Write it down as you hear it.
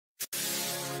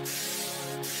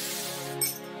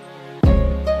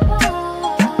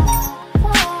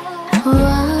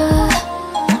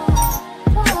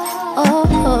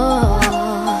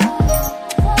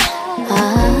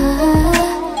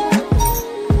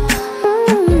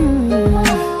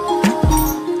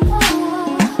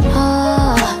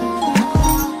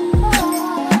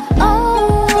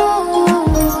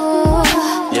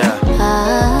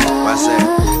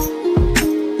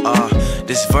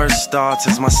hearts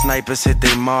as my snipers hit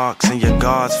their marks, and your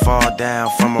guards fall down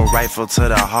from a rifle to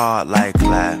the heart like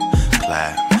clap,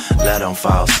 clap. Let them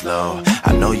fall slow.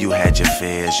 I know you had your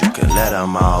fears, you could let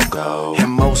them all go. And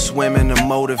most women are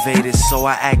motivated, so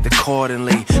I act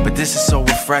accordingly. But this is so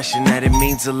refreshing that it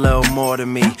means a little more to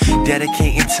me.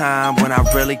 Dedicating time when I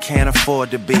really can't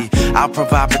afford to be. I'll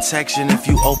provide protection if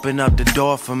you open up the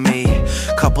door for me.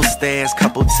 Couple stares,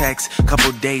 couple texts,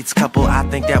 couple dates, couple I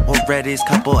think that we're ready,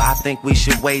 couple I think we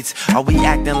should wait. Are we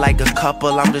acting like a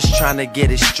couple? I'm just trying to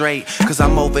get it straight, cause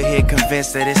I'm over here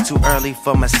convinced that it's too early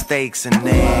for mistakes. And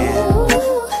then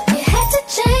you had to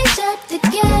change up the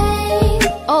game.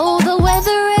 Oh, the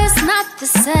weather is not the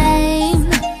same.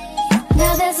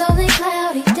 Now there's only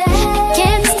cloudy days.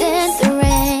 Can't stand the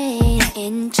rain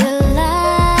in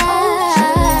July.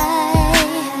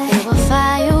 There were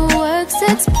fireworks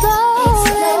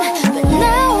exploding, but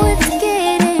now it's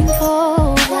getting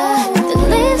colder. The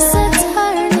leaves are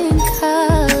turning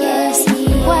colors.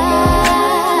 Why?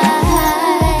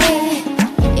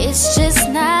 It's just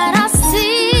not our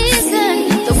season.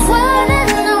 The one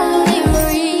and only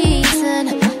reason.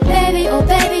 Baby,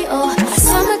 oh, our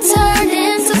summer turned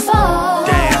into fall.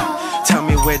 damn, tell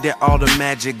me where did all the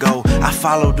magic go? I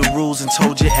followed the rules and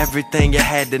told you everything you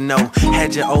had to know.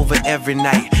 Had you over every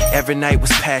night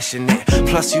was passionate.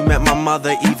 Plus you met my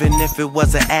mother even if it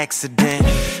was an accident.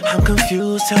 I'm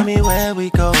confused, tell me where we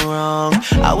go wrong.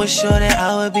 I was sure that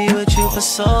I would be with you for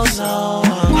so long.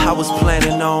 I was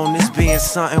planning on this being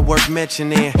something worth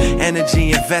mentioning.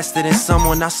 Energy invested in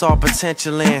someone I saw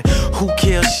potential in. Who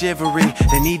killed chivalry?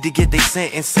 They need to get their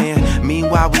sentence in.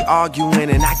 Meanwhile we arguing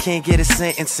and I can't get a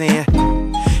sentence in.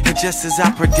 And just as I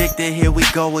predicted, here we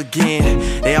go again.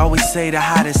 They always say the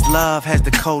hottest love has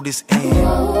the coldest end.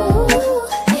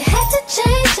 You had to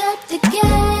change up the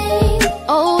game.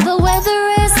 Oh, the weather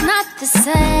is not the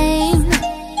same.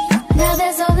 Now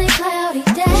there's only cloudy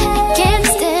days. Can't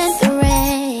stand the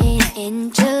rain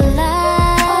in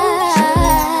July.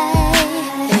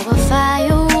 There were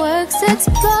fireworks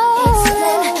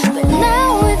exploding, but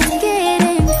now it's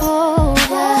getting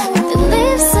colder. The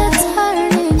leaves are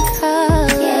turning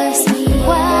colors.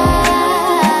 Why?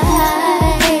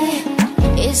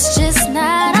 It's just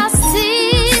not our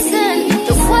season.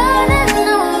 The one and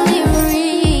only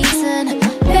reason.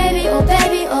 Baby,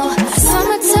 oh, our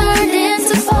summer turned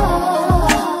into fall.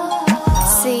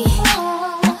 See,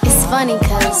 it's funny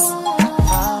cause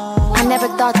I never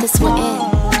thought this would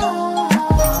end,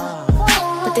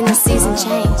 but then the season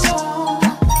changed.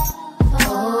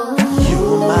 You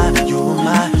were my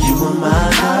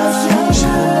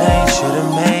girl.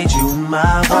 Should've made you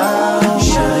my world.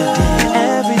 Should've did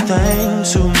everything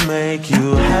to make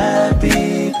you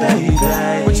happy, baby.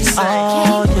 What you say?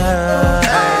 Oh yeah.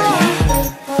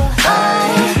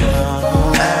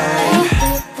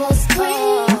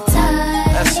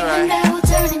 Springtime. That's right.